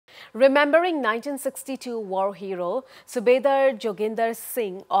Remembering 1962 war hero Subehdar Joginder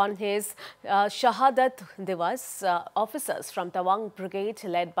Singh on his Shahadat Diwas, officers from Tawang Brigade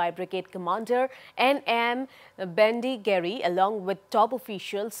led by Brigade Commander N.M. Bendigeri along with top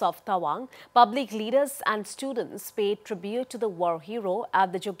officials of Tawang, public leaders and students paid tribute to the war hero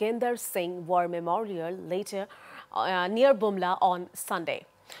at the Joginder Singh War Memorial near Bumla on Sunday.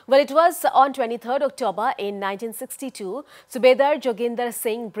 Well, it was on 23rd October in 1962, Subehdar Joginder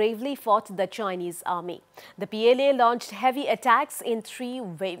Singh bravely fought the Chinese army. The PLA launched heavy attacks in 3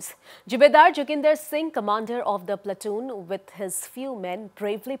 waves. Subehdar Joginder Singh, commander of the platoon with his few men,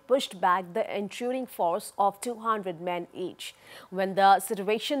 bravely pushed back the intruding force of 200 men each. When the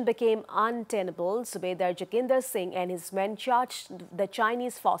situation became untenable, Subehdar Joginder Singh and his men charged the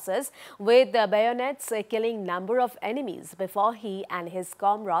Chinese forces with the bayonets, killing number of enemies before he and his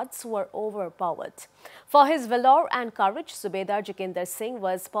comrades were overpowered. For his valor and courage, Subehdar Joginder Singh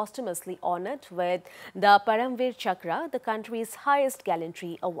was posthumously honored with the Paramveer Chakra, the country's highest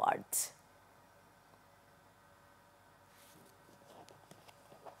gallantry award.